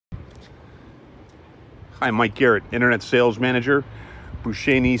Hi, I'm Mike Garrett, Internet Sales Manager,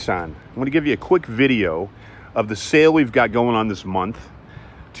 Boucher Nissan. I want to give you a quick video of the sale we've got going on this month.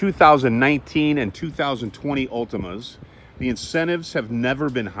 2019 and 2020 Altimas. The incentives have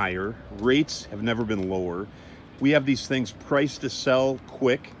never been higher. Rates have never been lower. We have these things priced to sell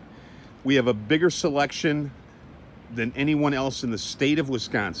quick. We have a bigger selection than anyone else in the state of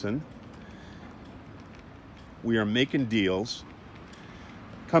Wisconsin. We are making deals.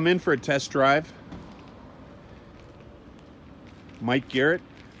 Come in for a test drive. Mike Garrett,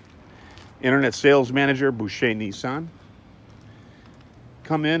 Internet Sales Manager, Boucher Nissan.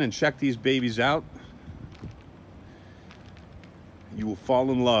 Come in and check these babies out. You will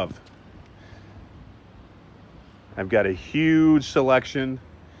fall in love. I've got a huge selection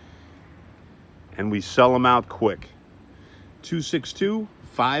and we sell them out quick.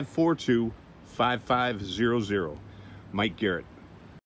 262-542-5500. Mike Garrett.